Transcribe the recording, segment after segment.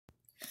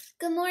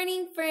Good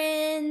morning,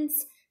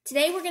 friends.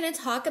 Today we're going to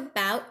talk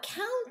about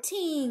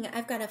counting.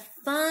 I've got a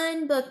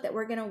fun book that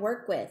we're going to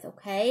work with,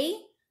 okay?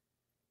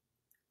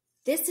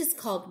 This is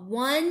called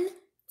 1,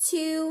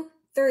 2,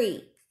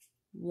 3.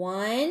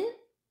 1,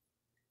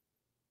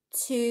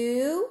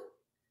 2,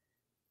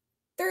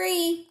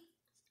 3.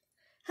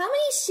 How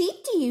many sheep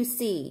do you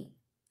see?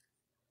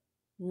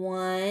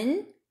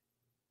 1,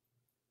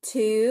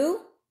 2,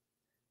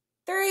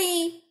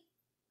 3.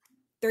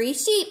 3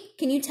 sheep.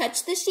 Can you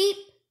touch the sheep?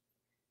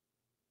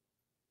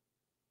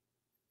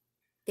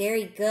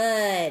 Very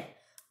good.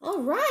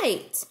 All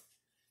right.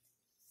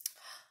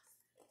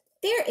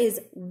 There is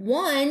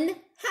one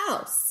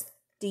house.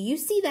 Do you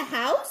see the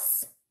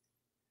house?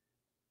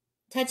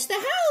 Touch the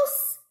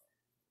house.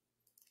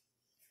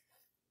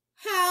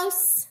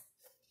 House.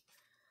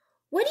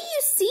 What do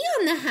you see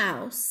on the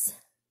house?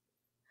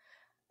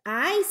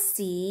 I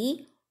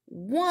see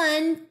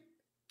one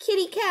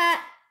kitty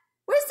cat.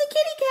 Where's the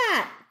kitty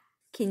cat?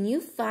 Can you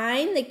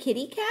find the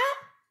kitty cat?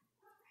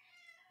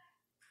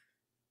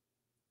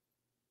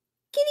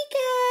 Kitty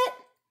cat.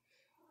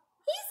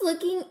 He's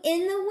looking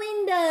in the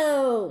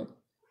window.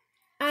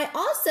 I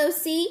also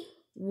see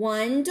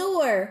one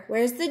door.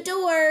 Where's the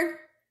door?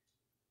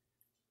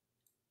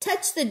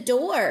 Touch the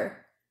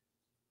door.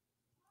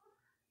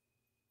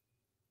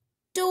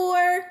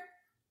 Door.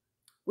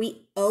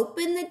 We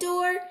open the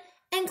door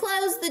and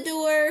close the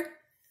door.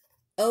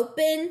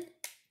 Open,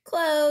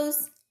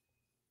 close,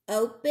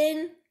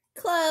 open,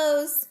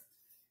 close.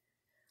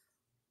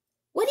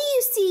 What do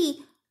you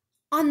see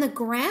on the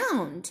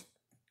ground?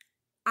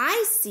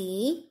 I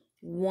see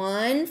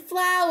one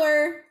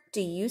flower. Do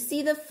you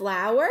see the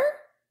flower?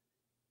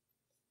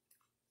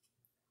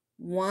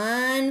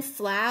 One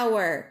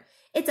flower.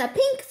 It's a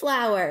pink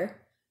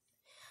flower.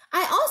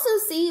 I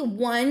also see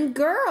one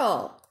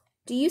girl.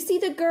 Do you see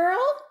the girl?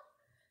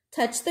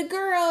 Touch the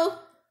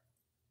girl.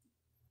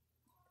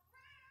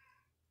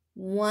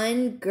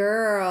 One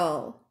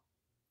girl.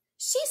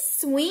 She's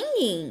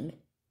swinging.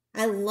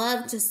 I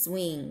love to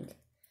swing.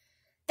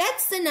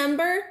 That's the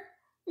number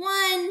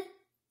 1.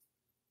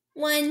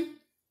 1.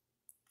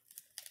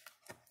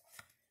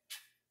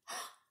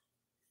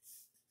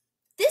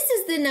 This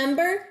is the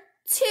number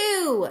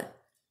 2.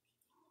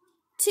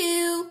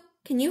 2.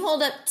 Can you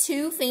hold up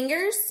 2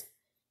 fingers?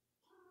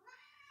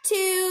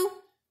 2.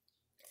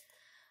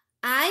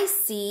 I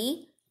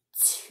see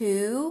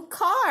 2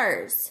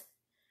 cars.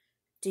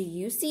 Do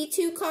you see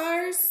 2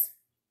 cars?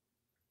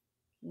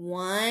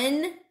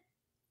 1,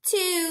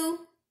 2.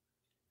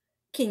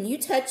 Can you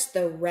touch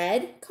the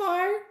red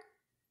car?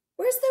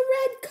 Where's the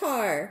red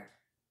car?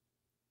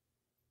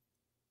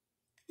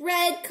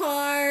 Red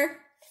car.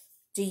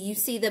 Do you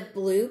see the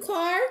blue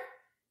car?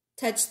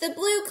 Touch the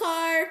blue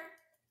car.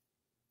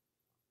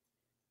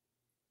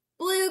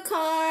 Blue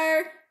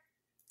car.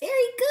 Very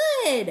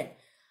good.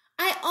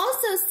 I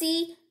also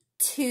see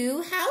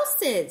 2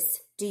 houses.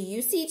 Do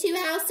you see 2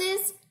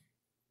 houses?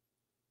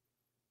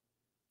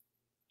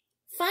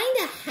 Find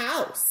a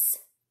house.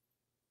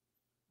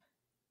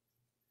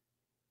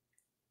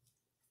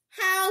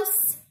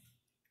 House.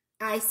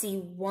 I see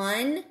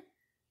 1,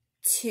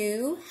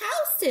 2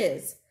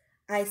 houses.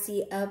 I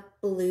see a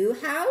blue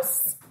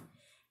house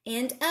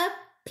and a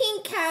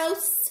pink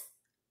house.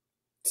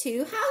 2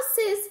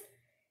 houses.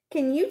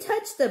 Can you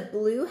touch the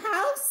blue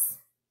house?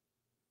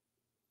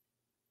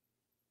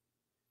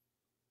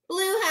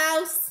 Blue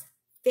house.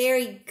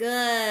 Very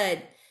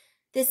good.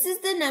 This is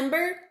the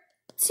number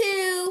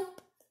 2.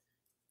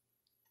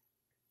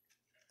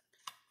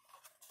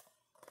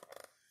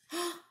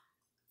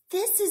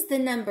 This is the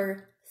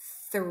number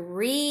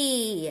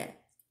 3.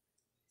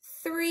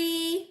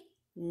 3.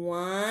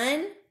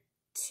 1,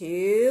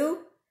 2,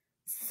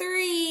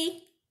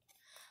 3.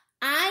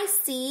 I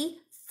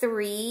see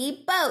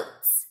 3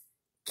 boats.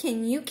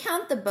 Can you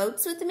count the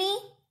boats with me?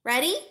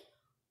 Ready?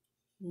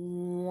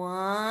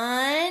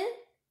 1,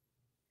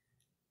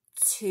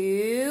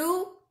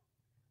 2,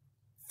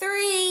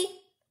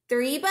 3.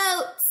 3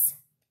 boats.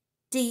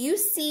 Do you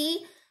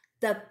see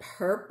the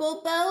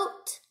purple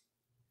boat?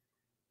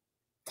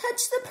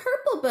 Touch the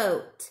purple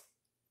boat.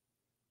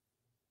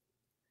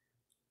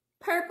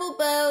 Purple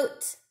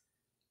boat.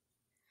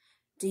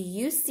 Do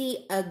you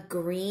see a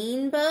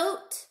green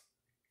boat?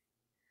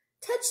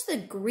 Touch the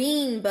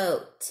green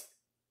boat.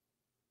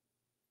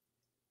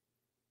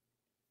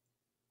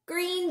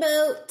 Green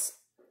boat.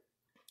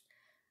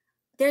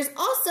 There's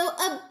also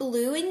a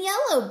blue and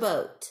yellow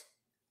boat.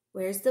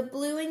 Where's the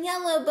blue and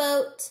yellow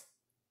boat?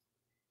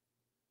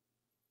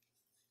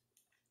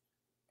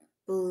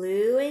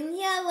 Blue and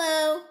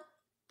yellow.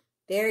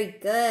 Very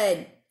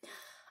good.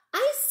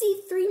 I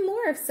see 3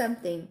 more of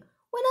something.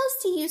 What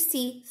else do you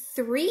see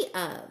 3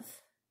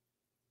 of?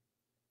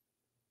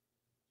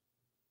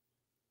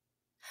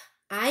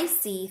 I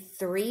see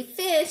 3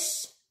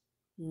 fish.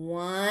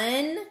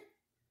 1,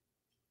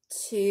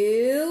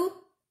 2,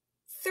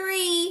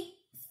 3.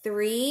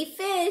 3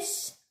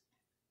 fish.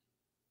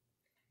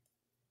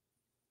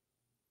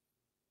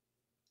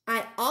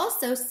 I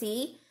also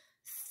see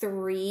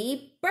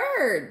 3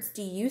 birds.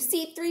 Do you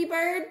see 3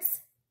 birds?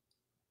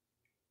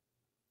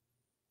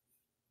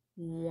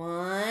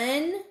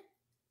 1,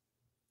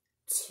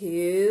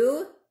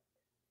 2,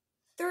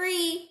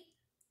 3.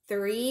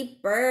 3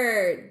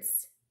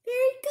 birds.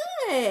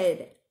 Very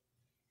good.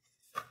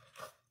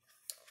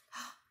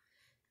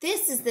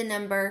 This is the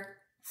number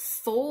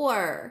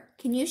 4.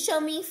 Can you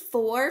show me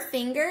 4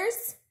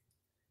 fingers?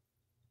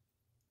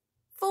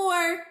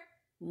 4.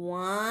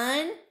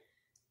 1,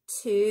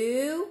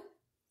 2,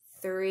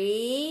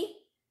 3,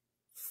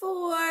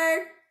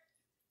 4.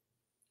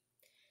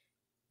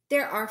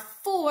 There are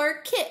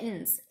 4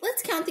 kittens.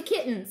 Let's count the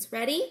kittens.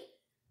 Ready?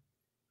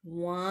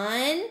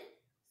 1,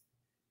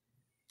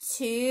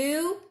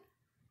 2,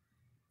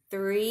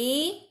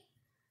 3,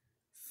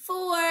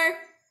 4.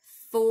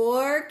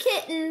 4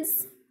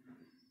 kittens.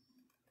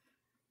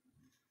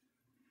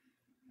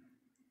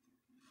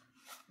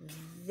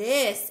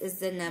 This is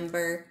the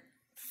number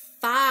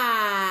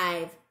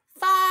 5.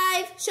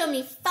 5. Show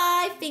me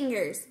 5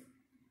 fingers.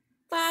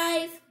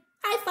 5.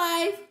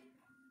 High 5.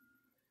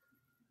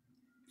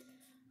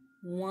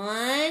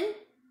 1,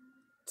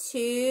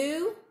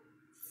 2,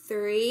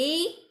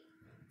 3,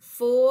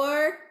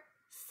 4,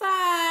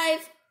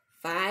 5.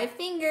 5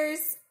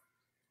 fingers.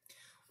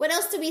 What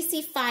else do we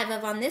see 5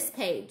 of on this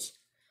page?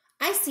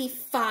 I see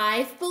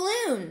 5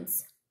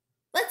 balloons.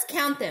 Let's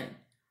count them.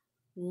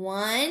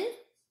 1,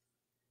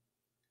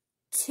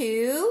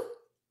 2,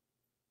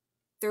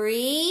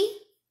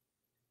 3,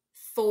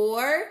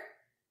 4,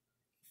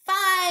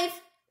 5.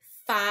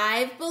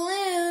 5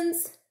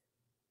 balloons.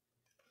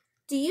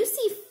 Do you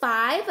see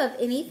 5 of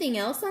anything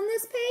else on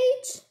this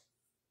page?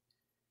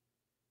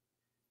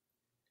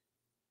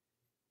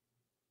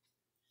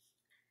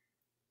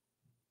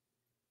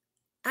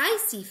 I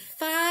see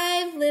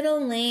 5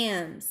 little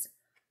lambs.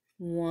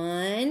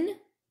 1,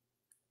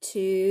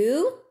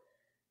 2,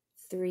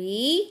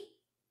 3,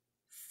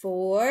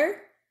 4,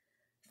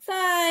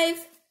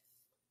 5.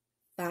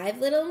 5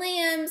 little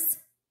lambs.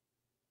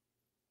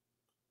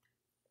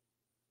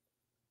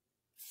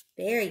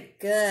 Very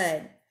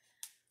good.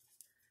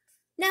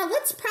 Now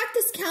let's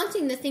practice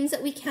counting the things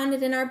that we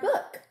counted in our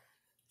book.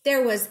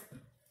 There was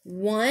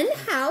 1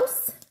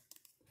 house.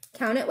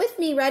 Count it with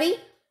me. Ready?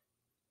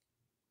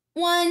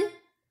 1.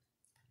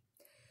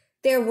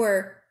 There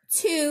were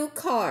 2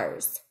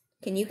 cars.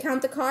 Can you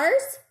count the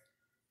cars?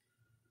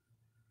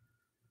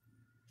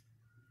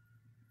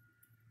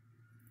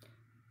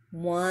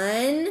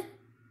 1,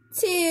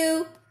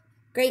 2.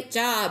 Great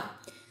job.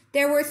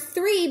 There were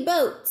 3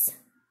 boats.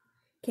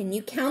 Can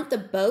you count the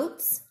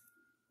boats?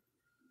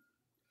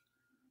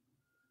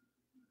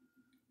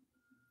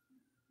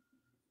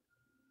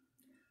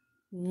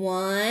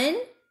 1,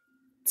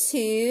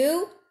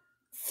 2,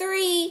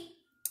 3.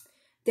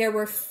 There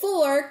were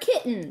 4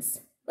 kittens.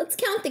 Let's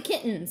count the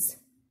kittens.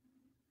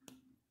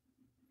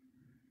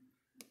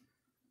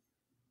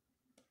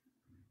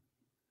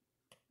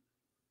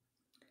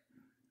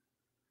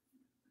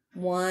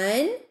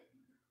 1,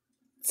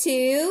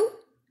 2,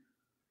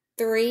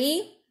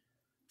 3,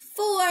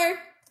 4.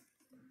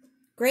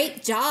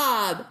 Great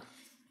job.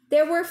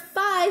 There were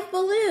 5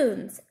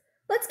 balloons.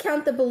 Let's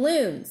count the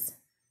balloons.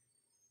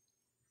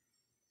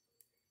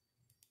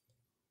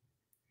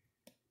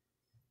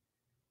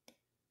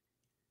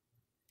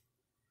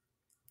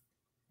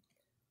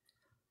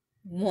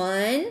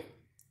 1,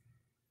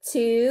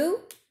 2,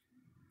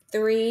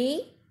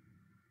 3,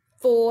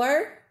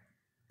 4,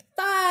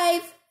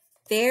 5.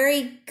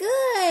 Very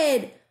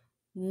good.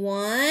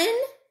 1,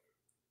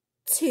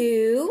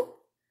 2,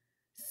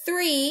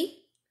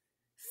 3,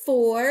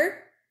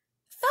 4,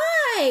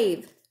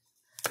 5.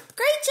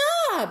 Great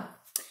job.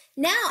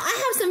 Now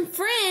I have some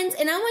friends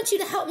and I want you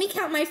to help me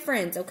count my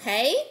friends,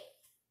 okay?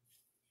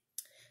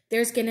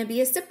 There's going to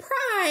be a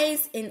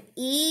surprise in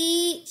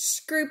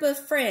each group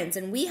of friends,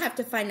 and we have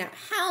to find out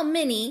how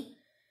many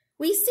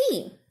we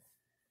see.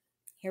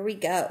 Here we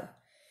go.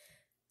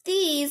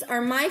 These are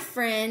my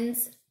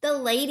friends, the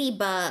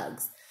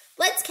ladybugs.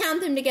 Let's count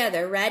them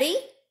together. Ready?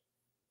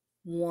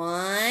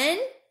 1,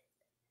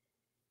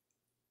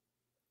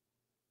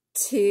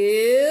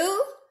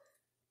 2,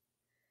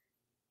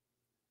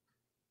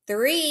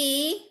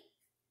 3,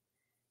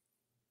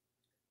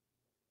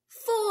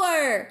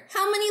 4.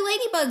 How many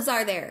ladybugs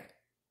are there?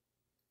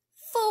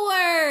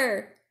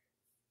 4.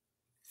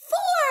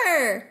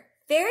 4.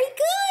 Very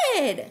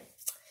good.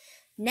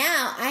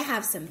 Now I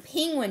have some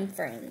penguin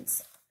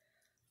friends.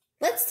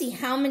 Let's see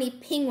how many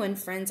penguin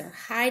friends are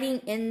hiding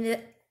in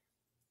the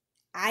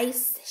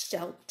ice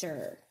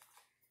shelter.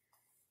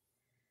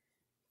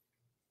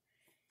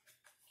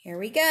 Here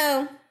we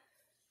go.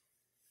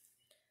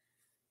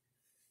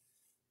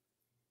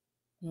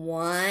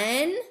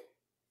 1,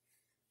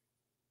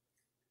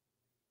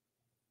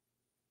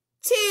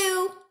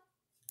 2.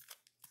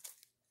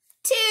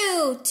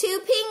 2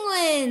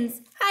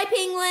 penguins. Hi,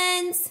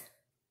 penguins.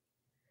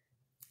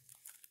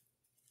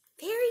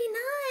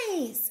 Very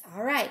nice.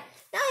 All right.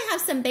 Now I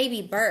have some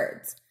baby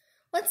birds.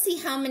 Let's see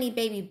how many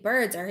baby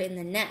birds are in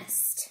the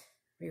nest.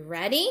 Are you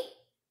ready?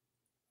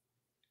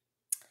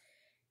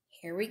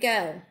 Here we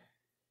go.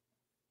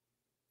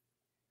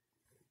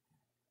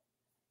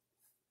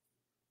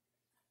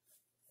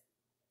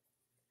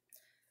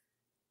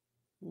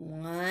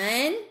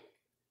 1,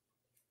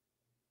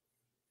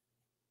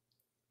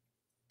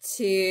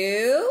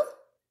 2,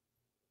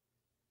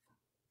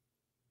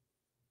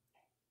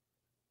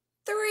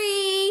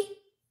 3.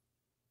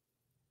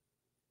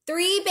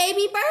 3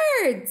 baby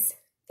birds.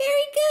 Very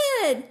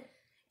good.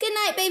 Good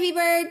night, baby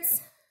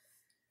birds.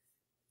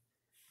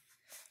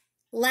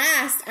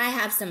 Last, I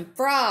have some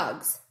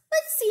frogs.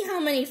 Let's see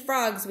how many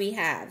frogs we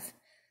have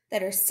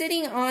that are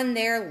sitting on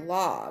their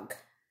log.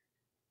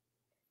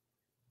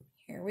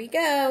 Here we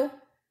go.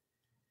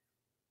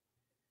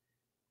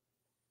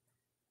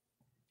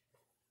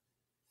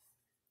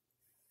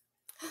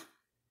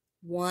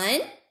 1,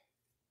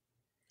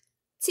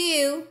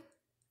 2,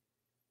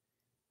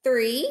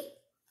 3,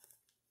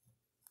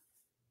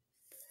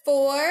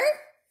 4,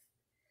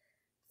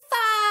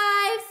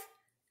 5.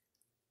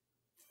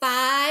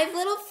 5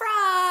 little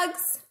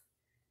frogs.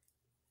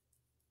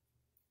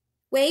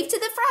 Wave to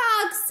the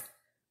frogs.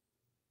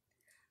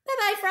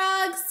 Bye-bye,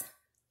 frogs.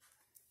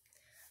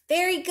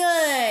 Very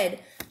good.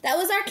 That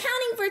was our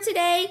counting for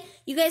today.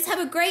 You guys have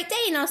a great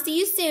day, and I'll see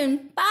you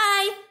soon.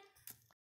 Bye.